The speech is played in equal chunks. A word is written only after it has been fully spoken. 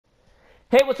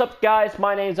Hey, what's up, guys?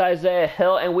 My name's Isaiah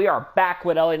Hill, and we are back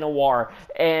with LA Noire.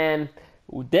 And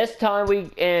this time,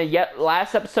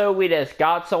 last episode, we just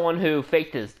got someone who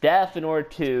faked his death in order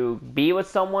to be with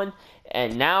someone.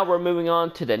 And now we're moving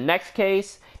on to the next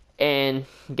case. And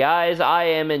guys, I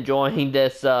am enjoying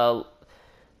this Let's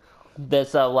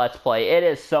Play. It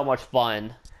is so much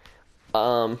fun.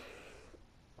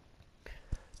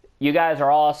 You guys are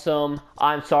awesome.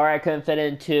 I'm sorry I couldn't fit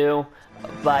in two,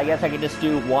 but I guess I could just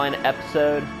do one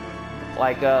episode,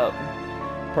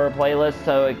 per playlist,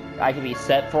 so I can be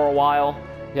set for a while,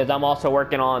 because I'm also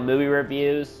working on movie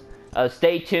reviews.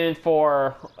 Stay tuned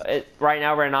for it. Right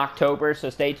now we're in October, so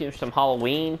stay tuned for some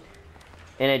Halloween.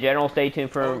 And in general, stay tuned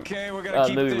for okay, we're gonna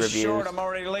keep movie this reviews. short. I'm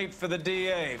already late for the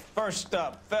DA. First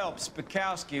up, Phelps,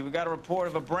 Bukowski. We got a report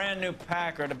of a brand new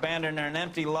Packard abandoned in an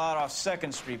empty lot off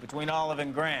 2nd Street between Olive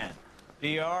and Grand.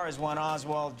 PR is one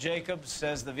Oswald Jacobs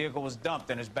says the vehicle was dumped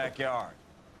in his backyard.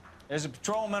 There's a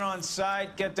patrolman on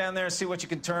site. Get down there and see what you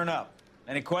can turn up.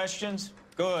 Any questions?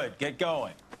 Good. Get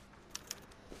going.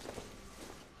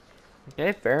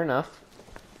 Okay, fair enough.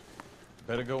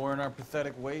 Better go earn our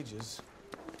pathetic wages.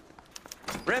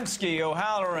 Rimsky,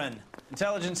 O'Halloran.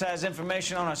 Intelligence has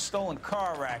information on a stolen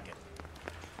car racket.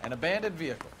 An abandoned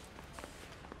vehicle.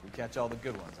 We catch all the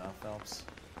good ones, huh, Phelps?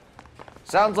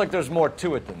 Sounds like there's more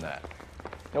to it than that.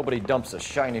 Nobody dumps a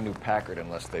shiny new Packard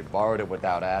unless they borrowed it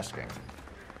without asking.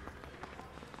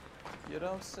 You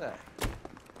don't say.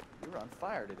 You're on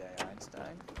fire today,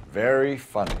 Einstein. Very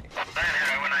funny.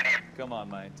 Come on,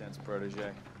 my intense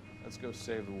protege. Let's go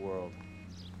save the world.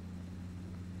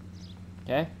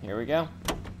 Okay, here we go.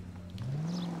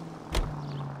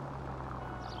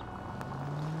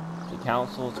 The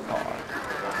Consul's car.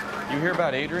 You hear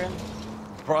about Adrian?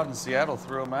 Broad in Seattle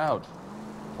threw him out.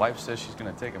 Wife says she's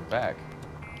gonna take him back.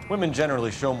 Women generally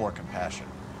show more compassion.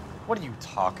 What are you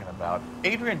talking about?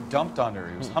 Adrian dumped on her.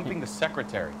 He was humping the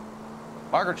secretary.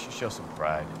 Margaret should show some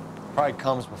pride. Pride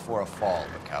comes before a fall,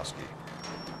 Bukowski.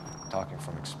 Talking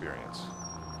from experience.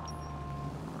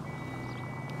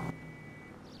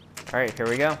 All right, here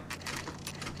we go.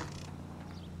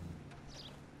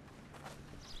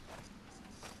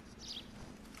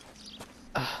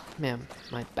 Oh, man,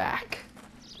 my back.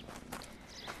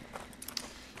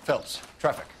 Phelps,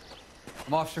 traffic.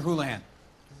 I'm Officer Houlihan.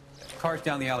 Car's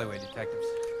down the alleyway, detectives.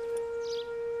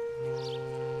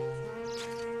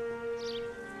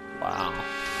 Wow.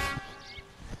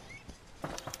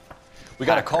 We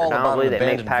got a call I don't about believe an they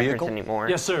make abandoned Packards vehicle. anymore.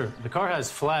 Yes, sir. The car has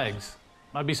flags.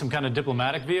 Might be some kind of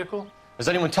diplomatic vehicle? Has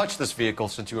anyone touched this vehicle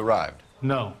since you arrived?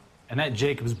 No. And that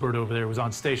Jacobs bird over there was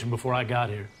on station before I got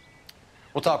here.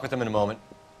 We'll talk with him in a moment.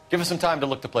 Give us some time to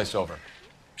look the place over.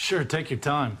 Sure, take your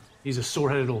time. He's a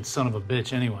sore-headed old son of a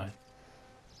bitch anyway.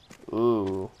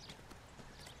 Ooh.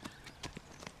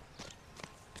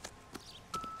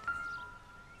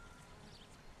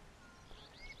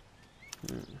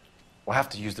 We'll have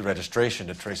to use the registration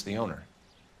to trace the owner.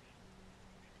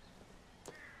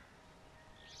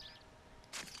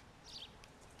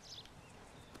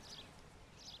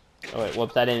 Oh wait,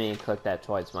 whoops, I didn't even click that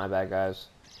twice. My bad, guys.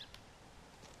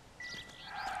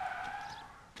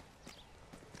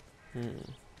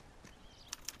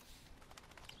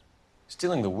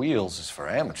 Stealing the wheels is for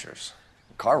amateurs.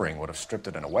 A car ring would have stripped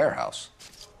it in a warehouse.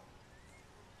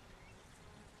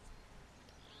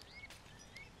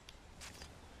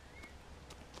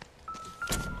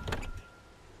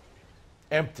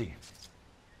 Empty.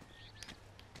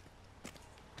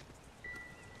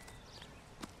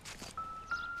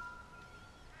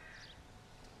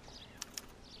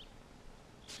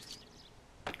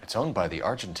 It's owned by the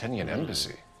Argentinian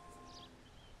embassy.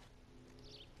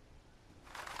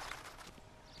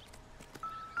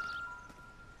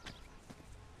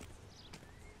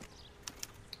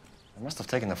 They must have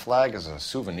taken the flag as a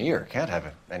souvenir. Can't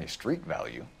have any street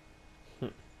value.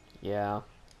 Yeah.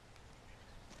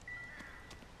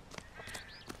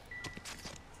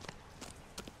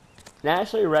 I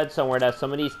actually read somewhere that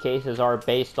some of these cases are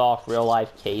based off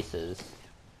real-life cases.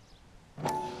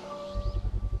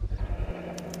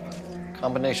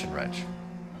 Combination wrench.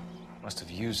 Must have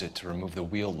used it to remove the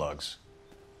wheel lugs.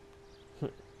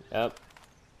 Yep.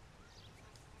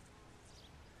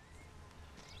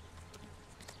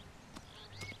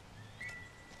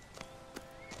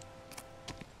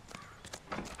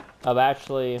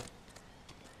 Actually,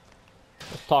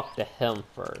 let's talk to him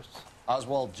first.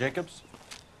 Oswald Jacobs?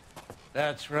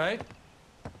 That's right.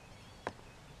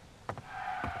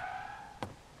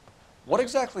 What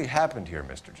exactly happened here,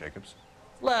 Mr. Jacobs?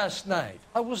 Last night,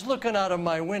 I was looking out of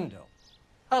my window.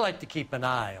 I like to keep an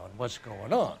eye on what's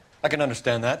going on. I can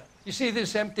understand that. You see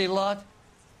this empty lot?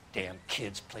 Damn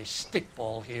kids play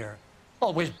stickball here.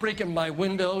 Always breaking my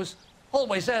windows,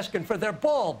 always asking for their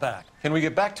ball back. Can we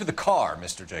get back to the car,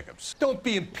 Mr. Jacobs? Don't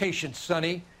be impatient,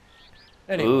 Sonny.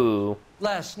 Anyway, Ooh.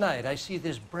 last night I see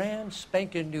this brand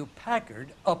spanking new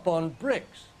Packard up on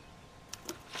bricks.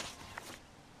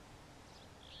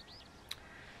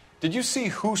 Did you see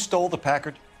who stole the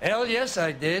Packard? Hell yes,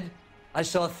 I did. I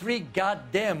saw 3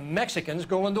 goddamn Mexicans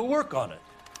going to work on it.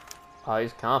 Oh,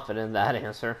 he's confident in that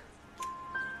answer.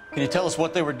 Can you tell us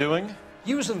what they were doing?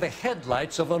 Using the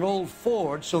headlights of an old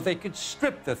Ford so they could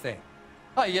strip the thing.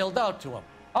 I yelled out to them,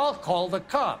 "I'll call the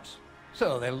cops."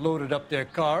 So they loaded up their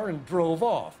car and drove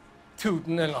off,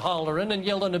 tooting and hollering and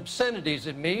yelling obscenities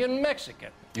at me in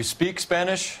Mexican. You speak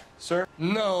Spanish, sir?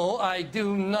 No, I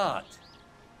do not.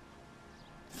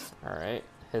 All right.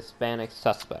 Hispanic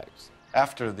suspects.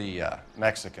 After the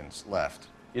Mexicans left,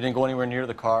 you didn't go anywhere near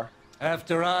the car?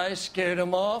 After I scared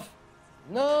them off?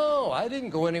 No, I didn't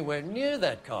go anywhere near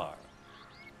that car.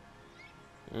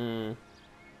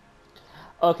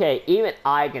 Okay, even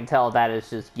I can tell that is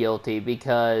just guilty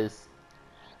because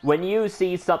when you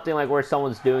see something like where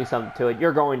someone's doing something to it,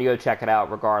 you're going to go check it out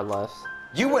regardless.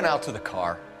 You went out to the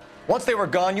car. Once they were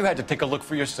gone, you had to take a look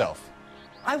for yourself.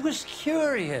 I was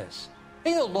curious.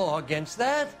 Ain't no law against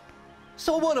that.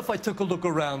 So what if I took a look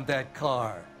around that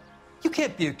car? You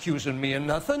can't be accusing me of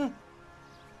nothing.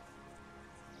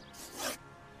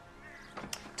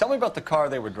 Tell me about the car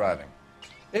they were driving.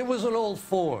 It was an old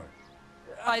Ford.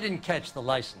 I didn't catch the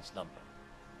license number.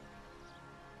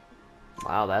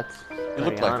 Wow, that's You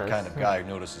look like the kind of guy who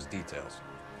notices details.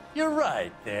 You're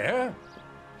right there.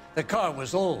 The car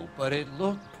was old, but it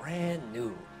looked brand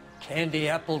new. Candy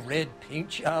apple red paint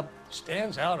job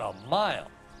stands out a mile.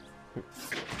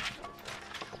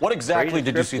 What exactly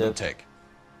did you see them descriptive. take?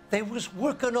 They was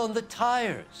working on the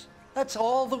tires. That's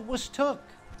all that was took.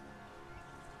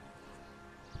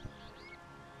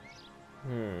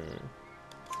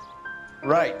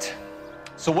 Right.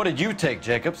 So what did you take,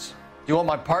 Jacobs? Do you want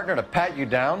my partner to pat you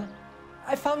down?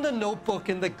 I found a notebook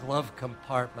in the glove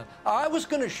compartment. I was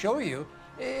going to show you.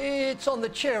 It's on the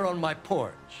chair on my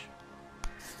porch.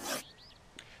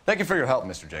 Thank you for your help,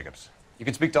 Mr. Jacobs. You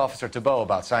can speak to Officer Thibault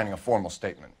about signing a formal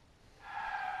statement.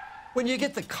 When you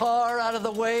get the car out of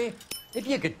the way, if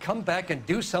you could come back and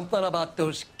do something about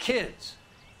those kids.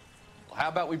 Well, how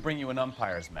about we bring you an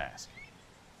umpire's mask?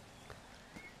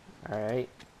 All right.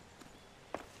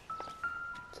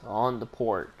 It's on the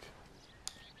porch.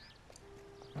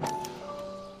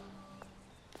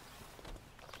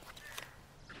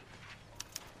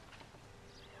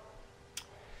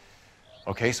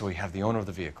 Okay, so we have the owner of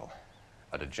the vehicle,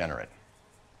 a degenerate.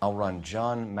 I'll run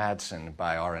John Madsen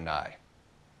by R&I.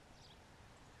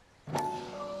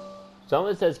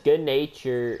 Someone says good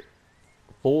nature,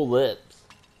 full lips.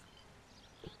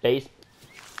 Base.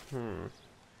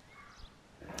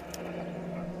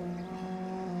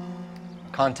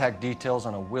 Contact details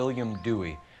on a William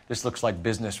Dewey. This looks like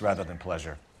business rather than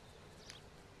pleasure.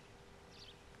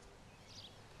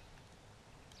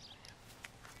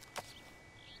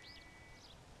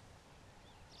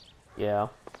 Yeah.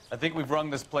 I think we've wrung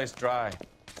this place dry.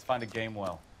 Let's find a game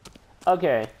well.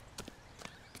 Okay.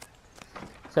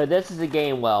 So this is a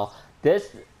game well.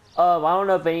 This, I don't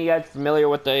know if any of you guys are familiar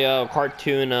with the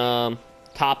cartoon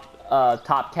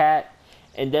Top Cat,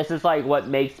 and this is like what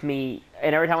makes me.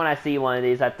 And every time when I see one of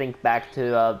these, I think back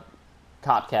to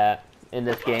Top Cat in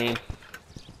this game.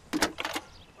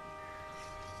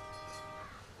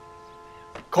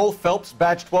 Cole Phelps,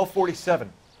 badge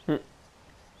 1247.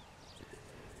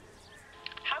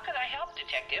 How could I help,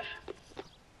 Detective?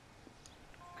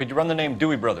 Could you run the name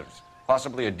Dewey Brothers?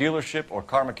 Possibly a dealership or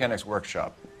car mechanics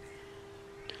workshop.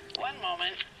 One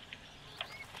moment.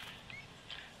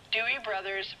 Dewey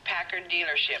Brothers Packard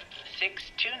Dealership,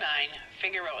 629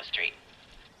 Figueroa Street.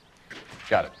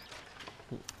 Got it.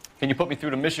 Can you put me through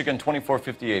to Michigan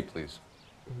 2458, please?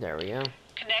 There we go.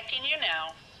 Connecting you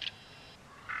now.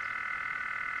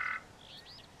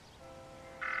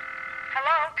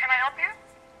 Hello, can I help you?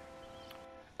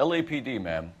 LAPD,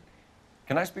 ma'am.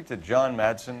 Can I speak to John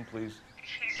Madsen, please?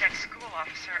 He's at school,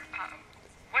 officer.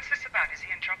 What's this about? Is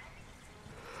he in trouble?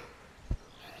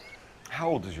 How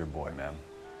old is your boy, ma'am?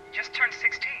 Just turned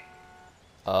 16.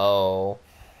 Oh.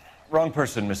 Wrong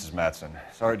person, Mrs. Madsen.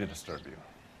 Sorry to disturb you.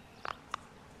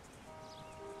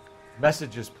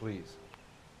 Messages, please.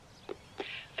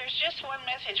 There's just one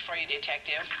message for you,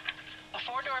 Detective. A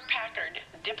four-door Packard,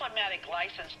 diplomatic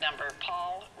license number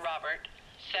Paul Robert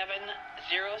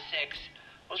 706,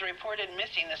 was reported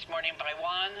missing this morning by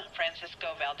Juan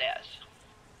Francisco Valdez.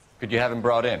 Could you have him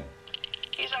brought in?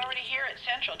 He's already here at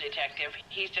Central, Detective.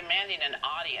 He's demanding an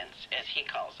audience, as he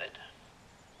calls it.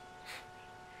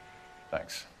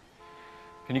 Thanks.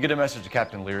 Can you get a message to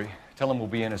Captain Leary? Tell him we'll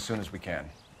be in as soon as we can.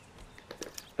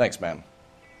 Thanks, man.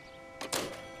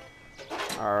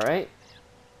 All right.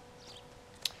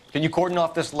 Can you cordon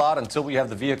off this lot until we have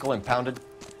the vehicle impounded?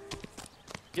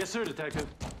 Yes, sir, Detective.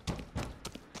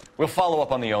 We'll follow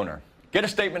up on the owner. Get a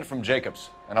statement from Jacobs,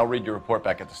 and I'll read your report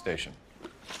back at the station.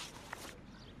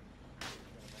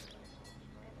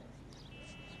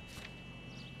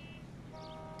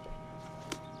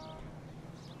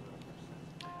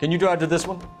 Can you drive to this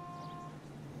one?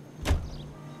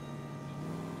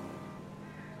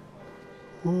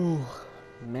 Ooh,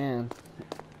 man.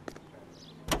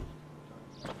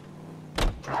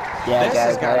 Yeah, This guys,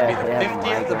 has got to be I the have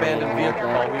 50th abandoned migraine. vehicle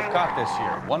call we've caught this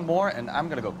year. One more, and I'm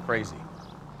going to go crazy.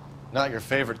 Not your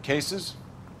favorite cases?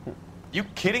 You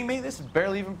kidding me? This is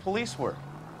barely even police work.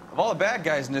 Of all the bad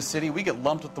guys in this city, we get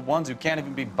lumped with the ones who can't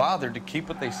even be bothered to keep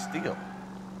what they steal.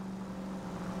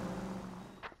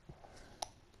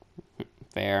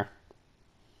 Fair.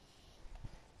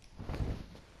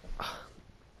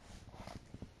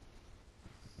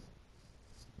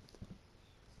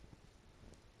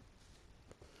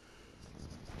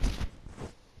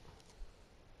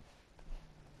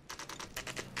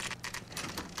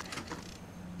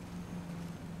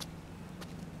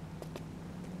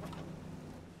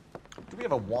 Do we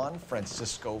have a Juan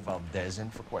Francisco Valdez in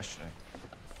for questioning?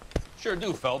 Sure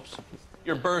do, Phelps.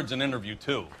 Your bird's an interview,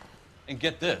 too. And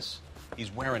get this,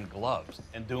 he's wearing gloves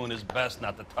and doing his best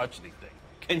not to touch anything.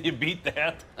 Can you beat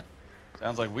that?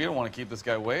 Sounds like we don't want to keep this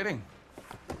guy waiting.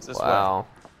 It's this Wow.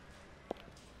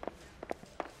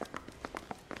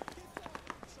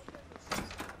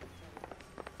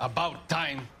 About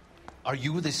time. Are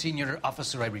you the senior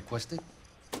officer I requested?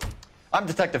 I'm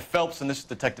Detective Phelps, and this is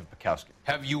Detective Bukowski.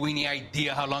 Have you any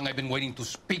idea how long I've been waiting to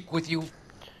speak with you?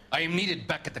 I am needed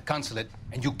back at the consulate,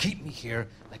 and you keep me here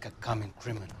like a common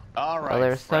criminal. All right,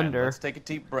 there's friend, thunder. let's take a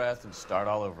deep breath and start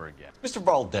all over again. Mr.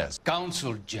 Valdez.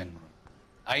 Consul General.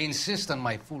 I insist on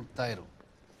my full title.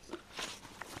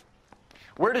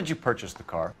 Where did you purchase the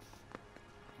car?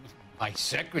 My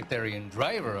secretary and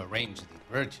driver arranged the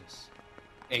purchase.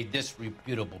 A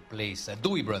disreputable place,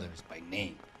 Dewey Brothers by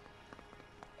name.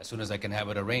 As soon as I can have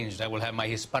it arranged, I will have my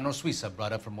Hispano Suiza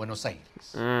brought up from Buenos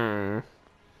Aires. No.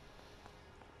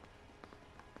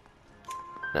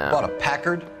 Bought a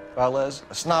Packard, Valdez?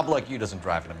 A snob like you doesn't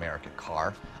drive an American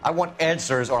car. I want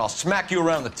answers, or I'll smack you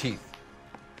around the teeth.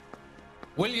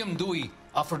 William Dewey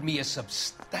offered me a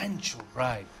substantial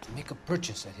bribe to make a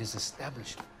purchase at his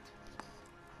establishment.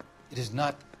 It is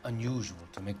not unusual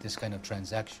to make this kind of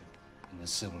transaction in the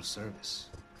civil service.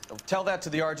 Tell that to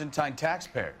the Argentine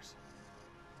taxpayers.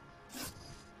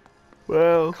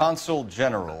 Well. Consul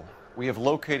General, we have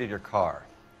located your car.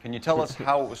 Can you tell us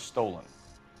how it was stolen?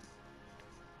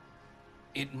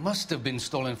 It must have been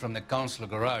stolen from the consular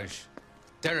garage.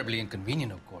 Terribly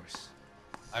inconvenient, of course.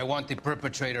 I want the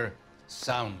perpetrator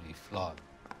soundly flogged.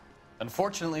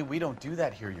 Unfortunately, we don't do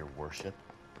that here, your worship.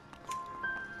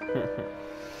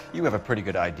 You have a pretty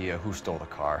good idea who stole the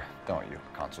car, don't you,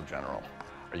 Consul General?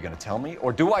 Are you going to tell me,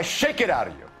 or do I shake it out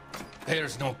of you?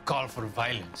 There's no call for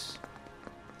violence.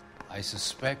 I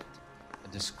suspect a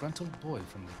disgruntled boy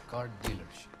from the car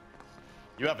dealership.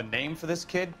 You have a name for this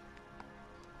kid?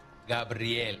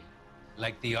 Gabriel,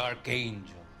 like the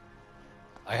archangel.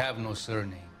 I have no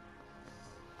surname.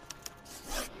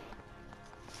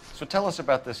 So tell us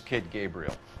about this kid,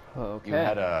 Gabriel. Okay. You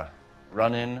had a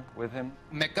run-in with him?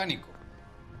 Mecánico.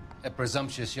 A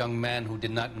presumptuous young man who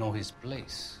did not know his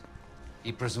place.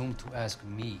 He presumed to ask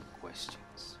me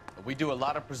questions. We do a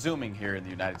lot of presuming here in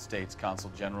the United States,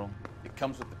 Consul General. It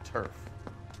comes with the turf.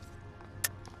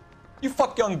 You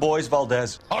fuck young boys,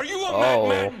 Valdez. Are you a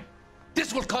madman?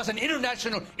 This will cause an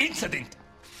international incident.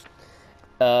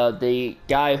 The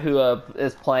guy who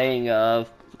is playing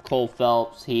Cole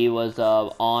Phelps, he was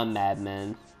on Mad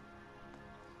Men.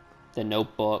 The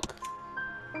Notebook.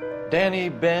 Danny,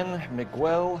 Ben,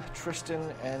 Miguel,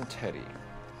 Tristan, and Teddy.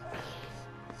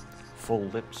 Full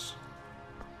lips.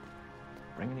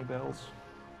 Ring any bells?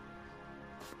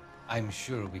 I'm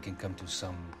sure we can come to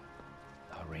some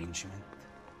arrangement.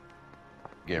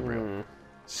 Gabriel,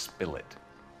 spill it.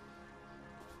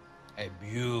 A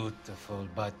beautiful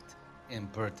but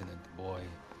impertinent boy.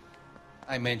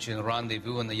 I mentioned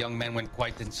rendezvous and the young man went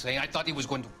quite insane. I thought he was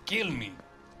going to kill me.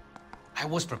 I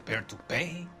was prepared to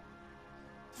pay.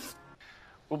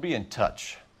 We'll be in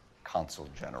touch, Consul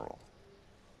General.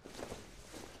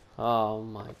 Oh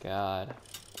my god.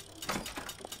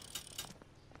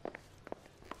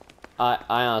 I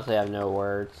honestly have no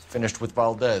words. Finished with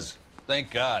Valdez. Thank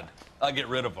God. I'll get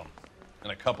rid of him in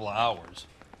a couple of hours.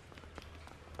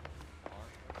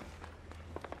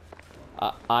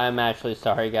 I'm actually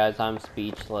sorry, guys. I'm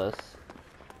speechless.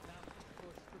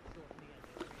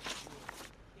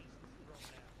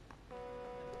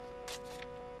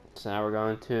 So now we're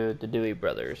going to the Dewey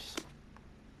Brothers.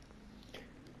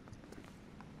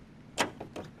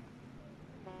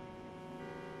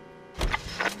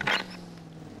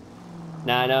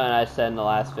 Now I know, and I said in the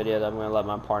last video that I'm going to let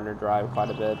my partner drive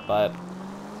quite a bit, but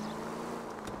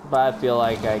I feel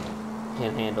like I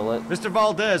can handle it. Mr.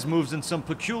 Valdez moves in some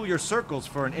peculiar circles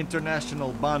for an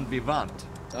international bon vivant.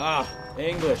 Ah,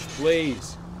 English,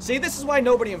 please. See, this is why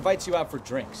nobody invites you out for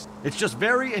drinks. It's just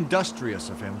very industrious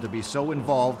of him to be so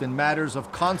involved in matters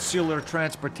of consular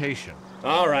transportation.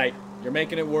 All right, you're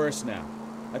making it worse now.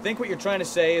 I think what you're trying to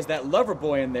say is that lover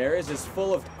boy in there is as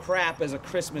full of crap as a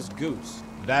Christmas goose.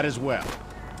 That as well.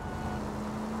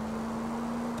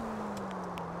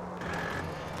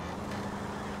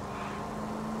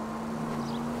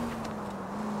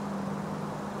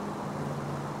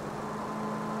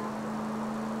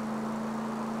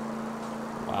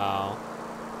 Wow.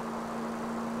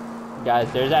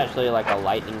 Guys, there's actually like a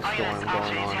lightning storm going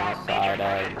on outside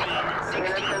of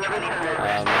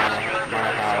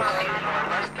my house.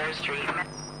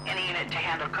 Any unit to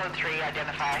handle code 3,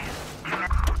 identify.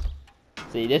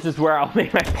 See, this is where I'll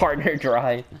make my partner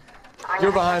drive.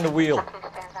 You're behind the wheel.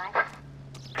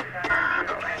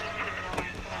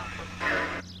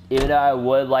 Even though I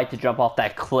would like to jump off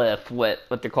that cliff with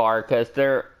the car, because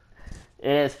it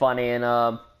is funny, and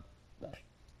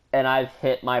I've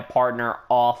hit my partner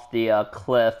off the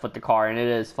cliff with the car, and it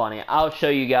is funny. I'll show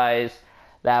you guys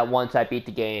that once I beat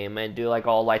the game and do like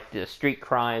all like the street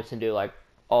crimes and do like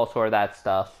all sort of that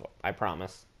stuff. I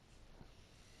promise.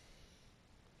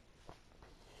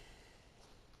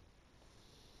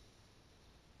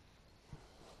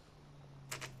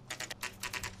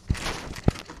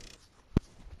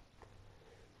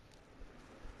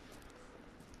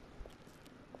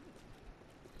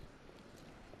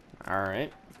 All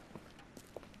right.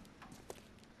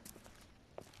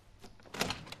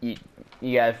 You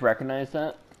guys recognize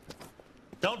that?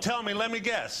 Don't tell me, let me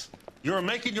guess. You were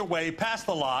making your way past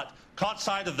the lot, caught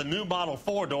sight of the new model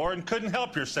 4-door, and couldn't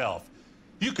help yourself.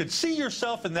 You could see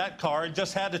yourself in that car and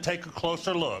just had to take a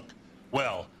closer look.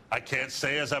 Well, I can't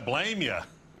say as I blame you.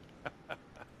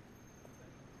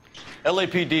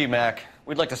 LAPD, Mac.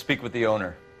 We'd like to speak with the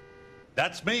owner.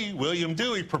 That's me, William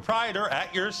Dewey, proprietor,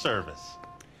 at your service.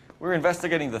 We're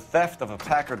investigating the theft of a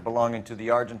Packard belonging to the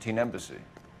Argentine embassy.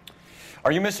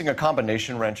 Are you missing a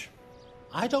combination wrench?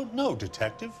 I don't know,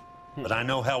 Detective, but I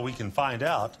know how we can find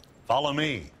out. Follow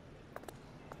me.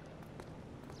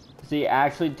 See,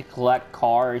 actually, to collect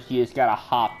cars, you just gotta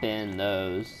hop in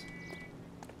those.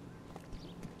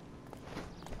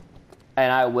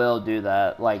 And I will do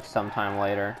that, like, sometime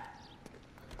later.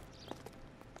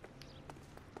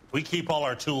 We keep all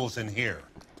our tools in here.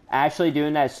 Actually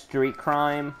doing that street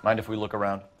crime. Mind if we look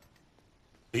around?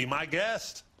 Be my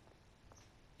guest.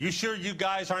 You sure you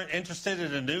guys aren't interested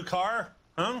in a new car?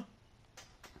 Huh?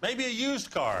 Maybe a used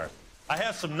car. I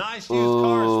have some nice used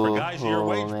cars for guys in your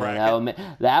wage bracket.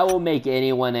 That will make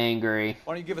anyone angry.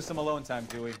 Why don't you give us some alone time,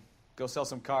 Dewey? Go sell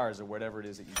some cars or whatever it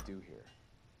is that you do here.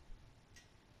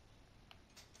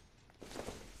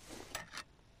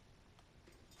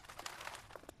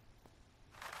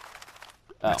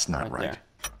 That's not right.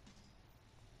 There.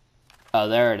 Oh,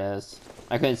 there it is.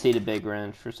 I couldn't see the big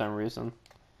wrench for some reason.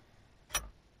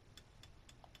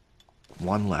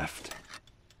 One left.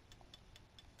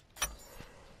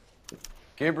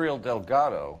 Gabriel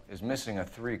Delgado is missing a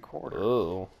 3/4.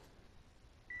 Ooh.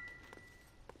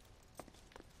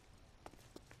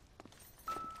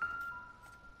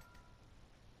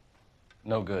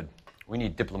 No good. We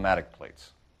need diplomatic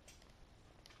plates.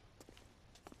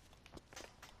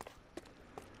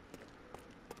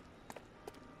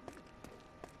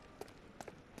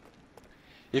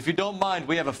 If you don't mind,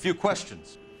 we have a few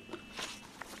questions.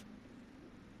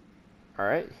 All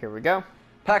right, here we go.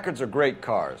 Packards are great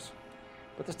cars,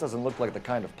 but this doesn't look like the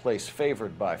kind of place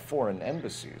favored by foreign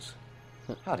embassies.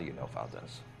 How do you know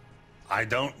Valdez? I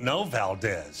don't know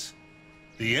Valdez.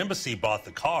 The embassy bought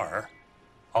the car.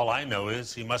 All I know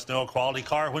is he must know a quality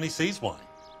car when he sees one.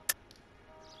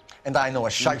 And I know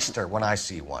a shyster when I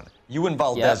see one. You and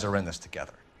Valdez are in this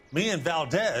together. Me and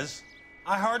Valdez?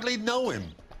 I hardly know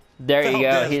him. There you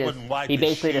go. Valdez He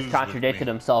basically just contradicted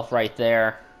himself right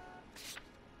there.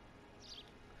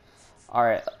 All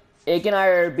right, it can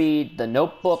either be the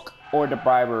notebook or the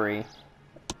bribery.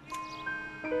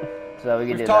 So we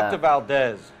can do that. We've talked to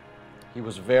Valdez. He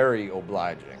was very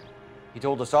obliging. He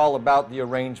told us all about the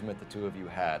arrangement the two of you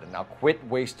had, and now quit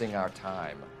wasting our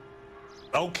time.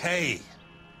 Okay.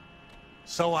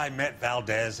 So I met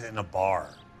Valdez in a bar.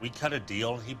 We cut a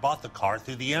deal and he bought the car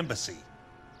through the embassy.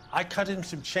 I cut him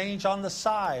some change on the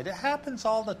side. It happens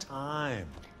all the time.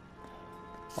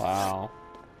 Wow.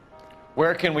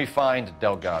 Where can we find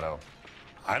Delgado?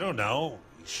 I don't know.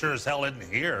 He sure as hell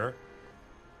isn't here.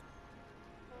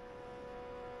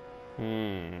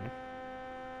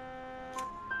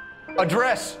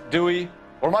 Address, Dewey,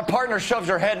 or my partner shoves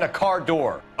her head in a car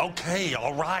door. Okay,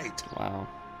 all right. Wow.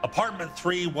 Apartment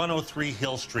 3, 103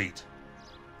 Hill Street.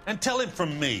 And tell him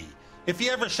from me, if he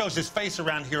ever shows his face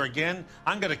around here again,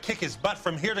 I'm gonna kick his butt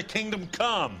from here to Kingdom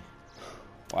Come.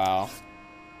 Wow.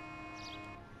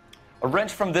 A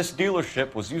wrench from this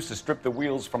dealership was used to strip the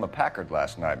wheels from a Packard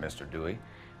last night, Mr. Dewey.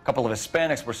 A couple of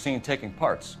Hispanics were seen taking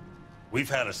parts. We've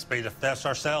had a spate of thefts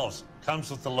ourselves. Comes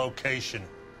with the location.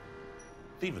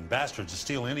 Thieving bastards to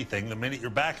steal anything the minute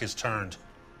your back is turned.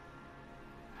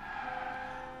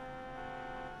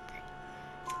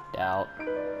 Doubt.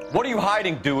 What are you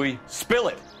hiding, Dewey? Spill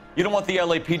it. You don't want the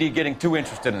LAPD getting too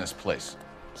interested in this place.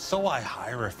 So I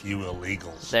hire a few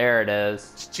illegals. There it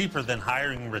is. It's cheaper than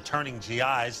hiring returning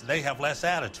GIs. They have less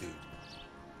attitude.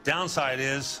 Downside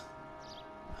is,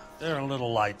 they're a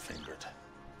little light-fingered.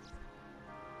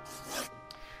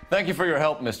 Thank you for your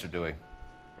help, Mr. Dewey.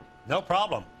 No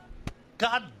problem.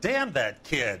 God damn that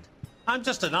kid. I'm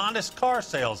just an honest car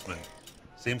salesman.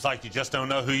 Seems like you just don't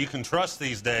know who you can trust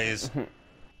these days.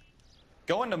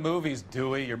 Going to movies,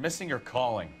 Dewey. You're missing your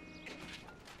calling.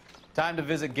 Time to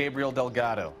visit Gabriel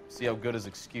Delgado. See how good his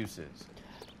excuse is.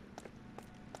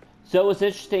 So what's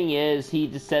interesting is he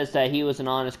just says that he was an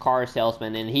honest car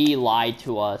salesman and he lied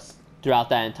to us throughout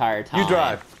that entire time. You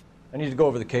drive. I need to go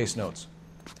over the case notes.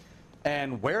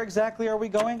 And where exactly are we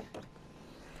going?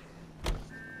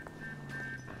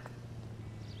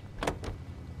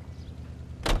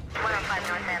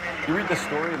 You read the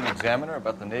story in the Examiner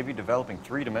about the Navy developing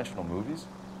three-dimensional movies?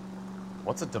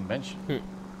 What's a dimension?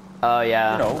 Oh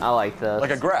yeah, You know, I like this.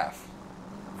 Like a graph.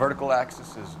 Vertical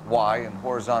axis is Y and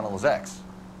horizontal is X.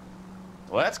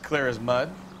 Well, that's clear as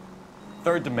mud.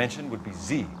 Third dimension would be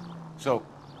Z. So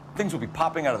things would be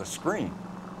popping out of the screen.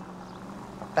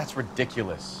 That's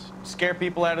ridiculous. Scare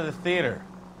people out of the theater.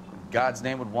 In God's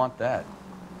name would want that.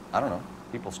 I don't know.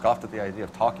 People scoffed at the idea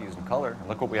of talkies in color, and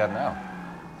look what we have now.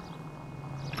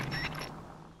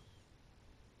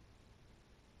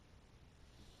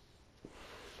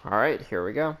 All right, here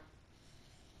we go.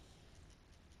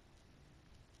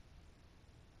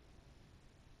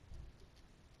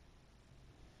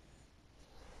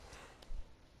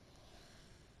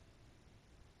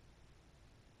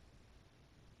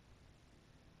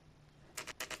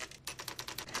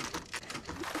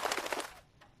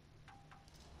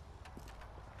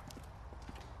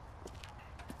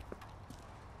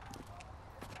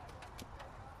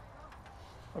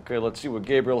 Okay, let's see what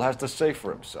Gabriel has to say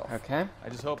for himself. Okay. I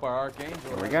just hope our Archangel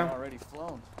we hasn't go. already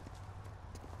flown.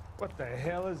 What the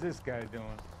hell is this guy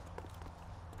doing?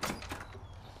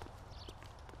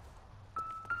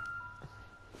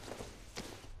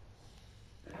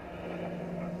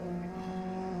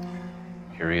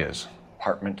 Here he is,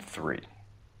 apartment 3.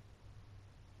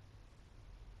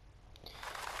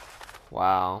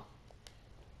 Wow.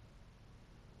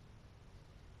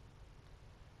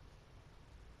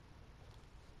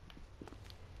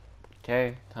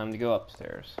 Okay, time to go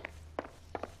upstairs.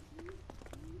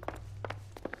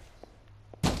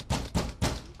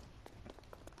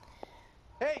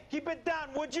 Hey, keep it down,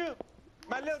 would you?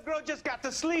 My little girl just got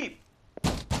to sleep.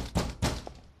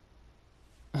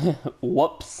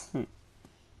 Whoops.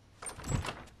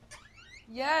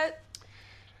 Yeah,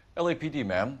 LAPD,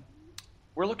 ma'am.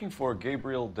 We're looking for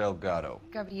Gabriel Delgado.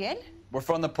 Gabriel? We're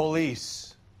from the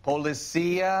police.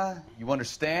 Policia, you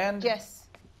understand? Yes,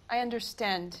 I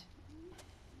understand.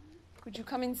 Could you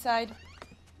come inside?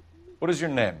 What is your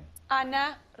name?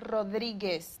 Ana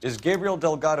Rodriguez. Is Gabriel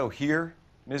Delgado here,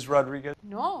 Ms. Rodriguez?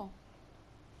 No.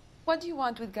 What do you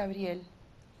want with Gabriel?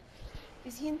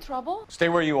 Is he in trouble? Stay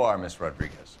where you are, Ms.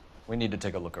 Rodriguez. We need to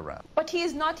take a look around. But he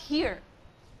is not here.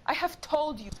 I have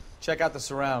told you. Check out the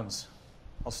surrounds.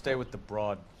 I'll stay with the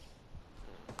broad.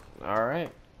 All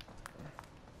right.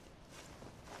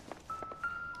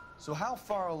 So how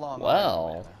far along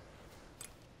Well.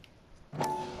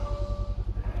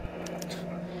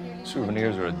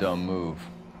 Souvenirs are a dumb move.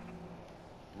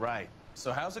 Right.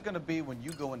 So how's it going to be when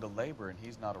you go into labor and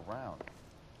he's not around?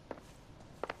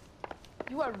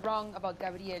 You are wrong about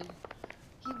Gabriel.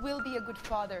 He will be a good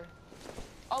father.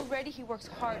 Already he works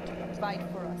hard to provide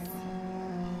for us.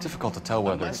 Difficult to tell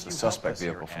whether Unless it's the you suspect help us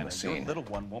here, vehicle from Anna, the your scene. little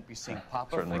one won't be seeing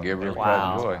Papa Certainly for a Gabriel's very pride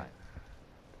Wow. and joy. long time.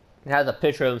 He has a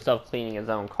picture of himself cleaning his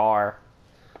own car.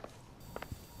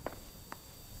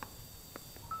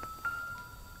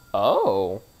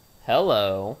 Oh,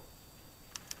 hello.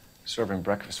 Serving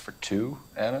breakfast for two,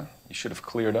 Anna? You should have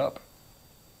cleared up.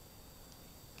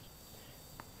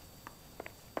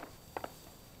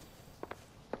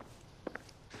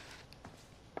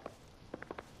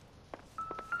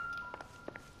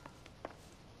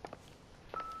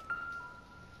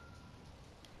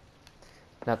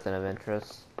 Nothing of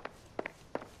interest.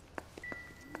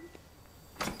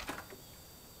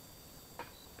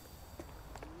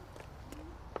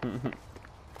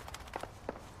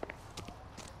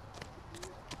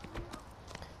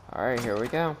 Alright, here we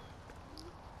go.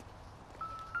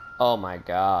 Oh my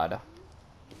god.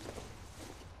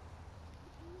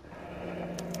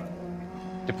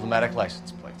 Diplomatic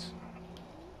license plates.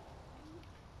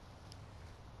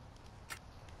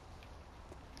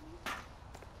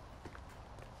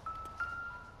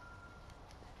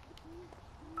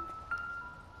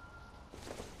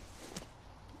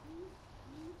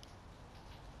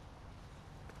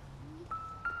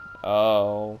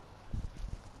 Oh.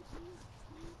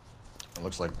 It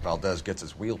looks like Valdez gets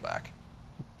his wheel back.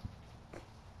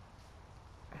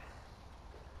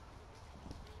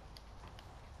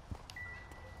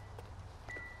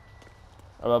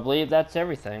 I believe that's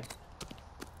everything.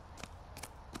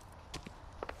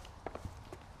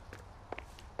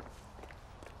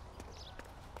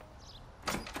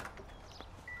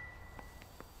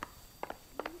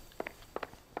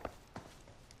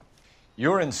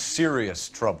 You're in serious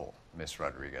trouble, Miss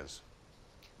Rodriguez.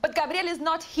 But Gabriel is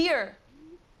not here.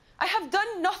 I have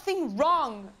done nothing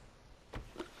wrong.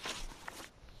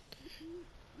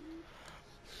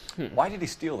 Why did he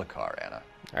steal the car, Anna?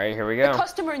 Alright, here we go. The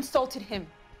customer insulted him.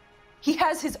 He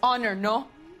has his honor, no?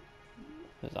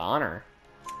 His honor?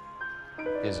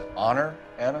 His honor,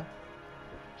 Anna?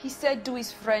 He said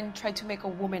Dewey's friend tried to make a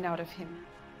woman out of him.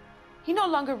 He no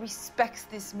longer respects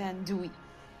this man, Dewey.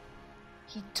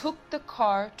 He took the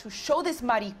car to show this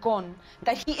maricon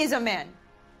that he is a man.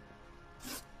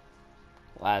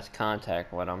 Last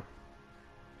contact with him.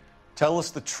 Tell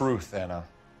us the truth, Anna.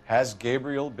 Has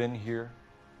Gabriel been here?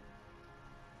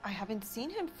 I haven't seen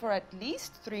him for at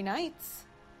least 3 nights.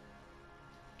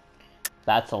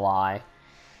 That's a lie.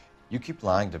 You keep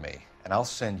lying to me, and I'll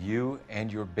send you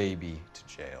and your baby to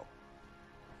jail.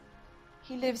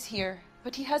 He lives here,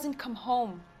 but he hasn't come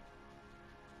home.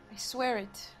 I swear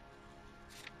it.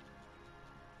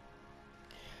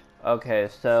 Okay,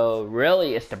 so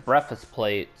really it's the breakfast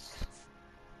plates.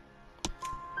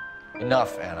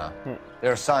 Enough, Anna.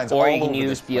 There are signs Or all you can over use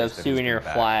this the place that he's souvenir been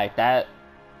back. flag. That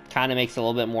kind of makes a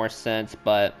little bit more sense,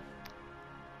 but...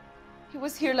 He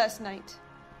was here last night.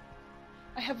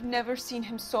 I have never seen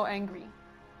him so angry.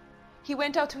 He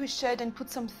went out to his shed and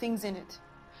put some things in it.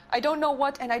 I don't know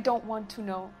what, and I don't want to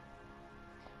know.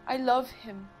 I love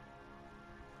him.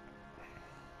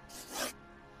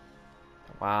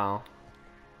 Wow.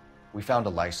 We found a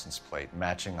license plate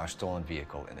matching our stolen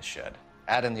vehicle in the shed.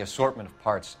 Add in the assortment of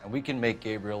parts, and we can make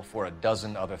Gabriel for a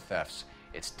dozen other thefts.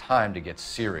 It's time to get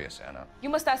serious, Anna. You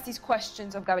must ask these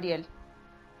questions of Gabriel.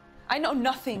 I know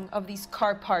nothing of these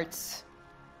car parts.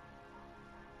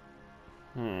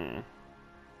 I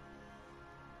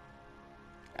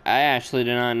actually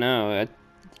do not know.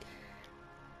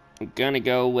 I'm gonna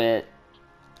go with...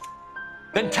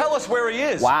 Then tell us where he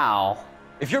is! Wow.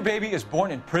 If your baby is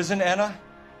born in prison, Anna,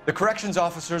 the corrections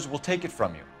officers will take it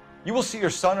from you. You will see your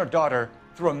son or daughter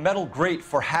through a metal grate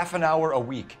for half an hour a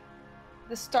week.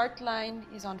 The start line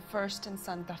is on 1st and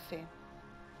Santa Fe.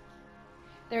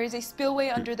 There is a spillway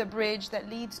under the bridge that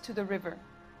leads to the river.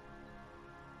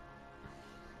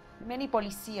 Many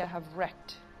policia have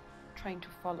wrecked trying to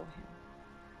follow him.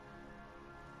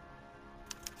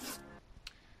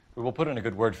 We will put in a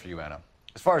good word for you, Anna.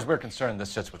 As far as we're concerned,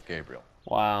 this sits with Gabriel.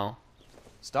 Wow.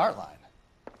 Start line.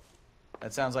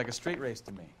 That sounds like a street race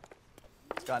to me.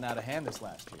 It's gotten out of hand this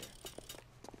last year.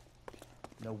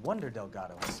 No wonder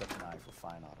Delgado has such an eye for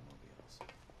fine automobiles.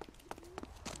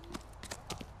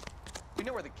 We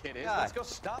know where the kid is. Let's go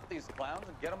stop these clowns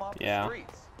and get them off the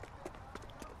streets.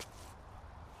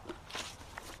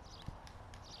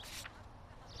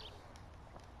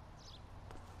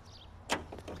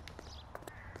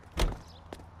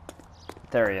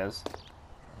 There he is.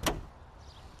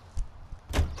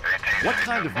 What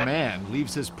kind of man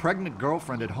leaves his pregnant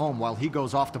girlfriend at home while he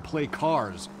goes off to play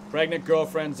cars? Pregnant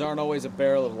girlfriends aren't always a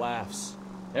barrel of laughs.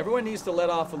 Everyone needs to let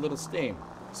off a little steam.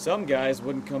 Some guys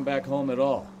wouldn't come back home at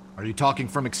all. Are you talking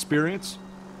from experience?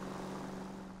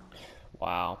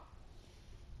 Wow.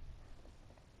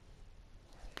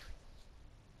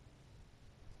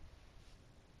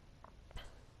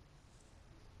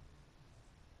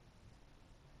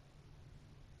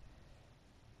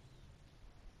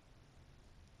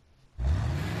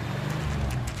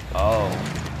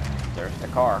 the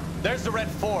car. There's the red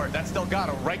Ford. That's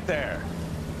Delgado right there.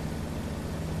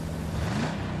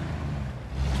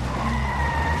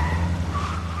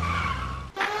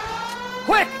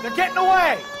 Quick! They're getting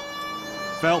away!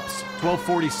 Phelps,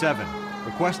 1247.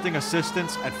 Requesting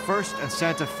assistance at 1st and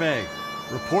Santa Fe.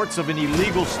 Reports of an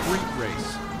illegal street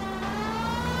race.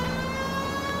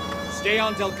 Stay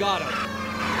on Delgado.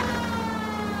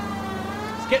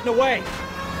 He's getting away.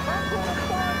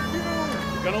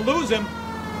 We're gonna lose him.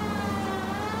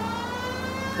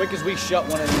 Quick as we shut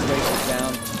one of these races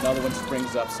down, another one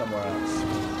springs up somewhere else.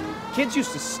 Kids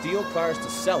used to steal cars to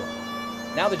sell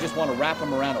them. Now they just want to wrap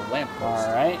them around a lamppost.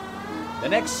 All right. The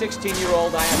next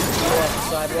 16-year-old I have to throw off the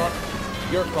sidewalk,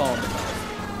 you're calling them.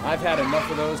 I've had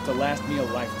enough of those to last me a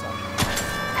lifetime.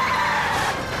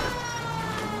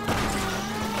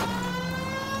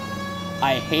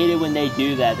 I hate it when they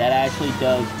do that. That actually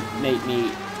does make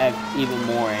me even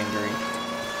more angry.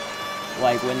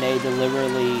 Like when they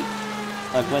deliberately,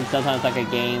 like when sometimes like a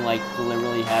game like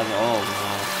deliberately has,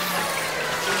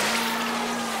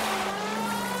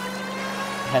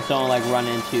 has someone like run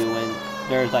into when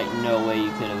there's like no way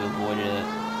you could have avoided it.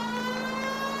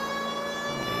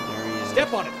 Okay, there he is.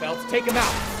 Step on it, Phelps. Take him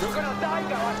out. You're gonna die,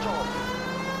 Garacho.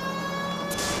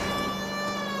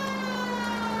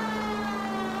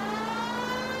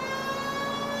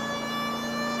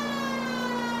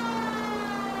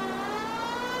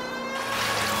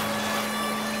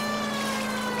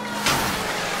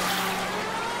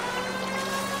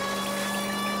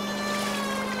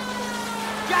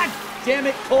 God damn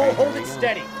it, Cole. Hold it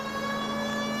steady.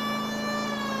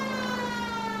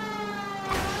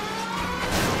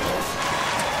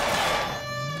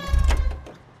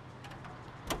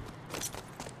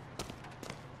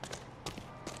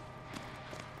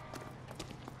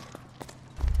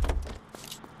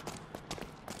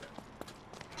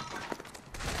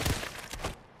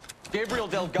 Gabriel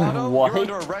Delgado, What? you're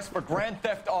under arrest for grand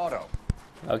theft auto.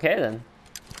 Okay then.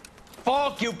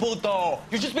 Fuck you, puto.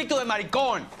 You should speak to the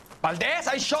maricón. Valdez,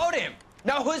 I showed him.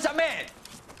 Now who's a man?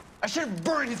 I should have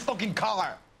burned his fucking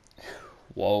car.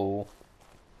 Whoa.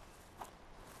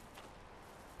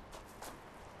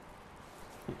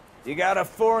 You got a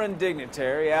foreign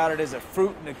dignitary outed as a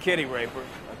fruit and a kitty raper,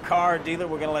 a car dealer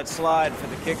we're gonna let slide for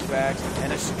the kickbacks,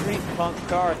 and a street punk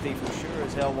car thief who sure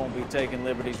as hell won't be taking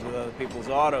liberties with other people's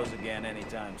autos again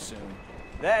anytime soon.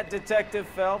 That, Detective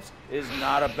Phelps, is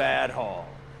not a bad haul.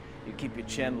 You keep your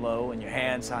chin low and your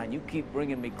hands high, and you keep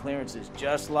bringing me clearances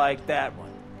just like that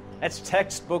one. That's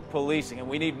textbook policing, and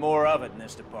we need more of it in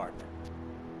this department.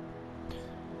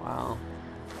 Wow.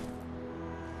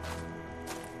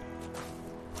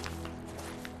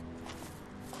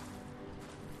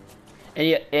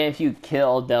 And if you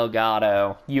kill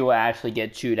Delgado, you will actually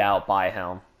get chewed out by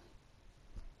him.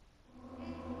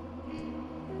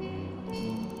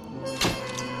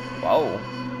 Whoa.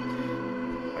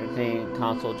 I think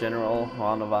Consul General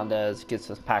Ronald Valdez gets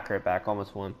his Packard back.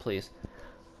 Almost won, please.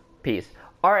 Peace.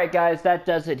 Alright guys, that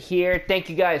does it here. Thank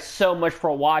you guys so much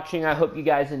for watching. I hope you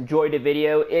guys enjoyed the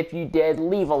video. If you did,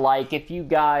 leave a like. If you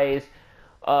guys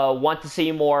want to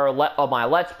see more of my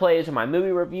Let's Plays or my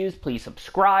movie reviews, please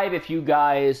subscribe. If you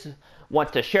guys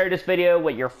want to share this video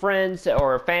with your friends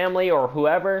or family or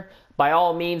whoever, by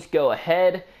all means, go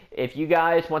ahead. If you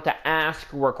guys want to ask,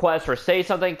 request, or say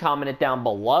something, comment it down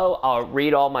below. I'll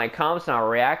read all my comments and I'll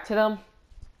react to them.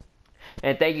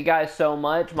 And thank you guys so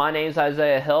much. My name is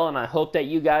Isaiah Hill, and I hope that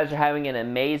you guys are having an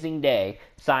amazing day.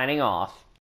 Signing off.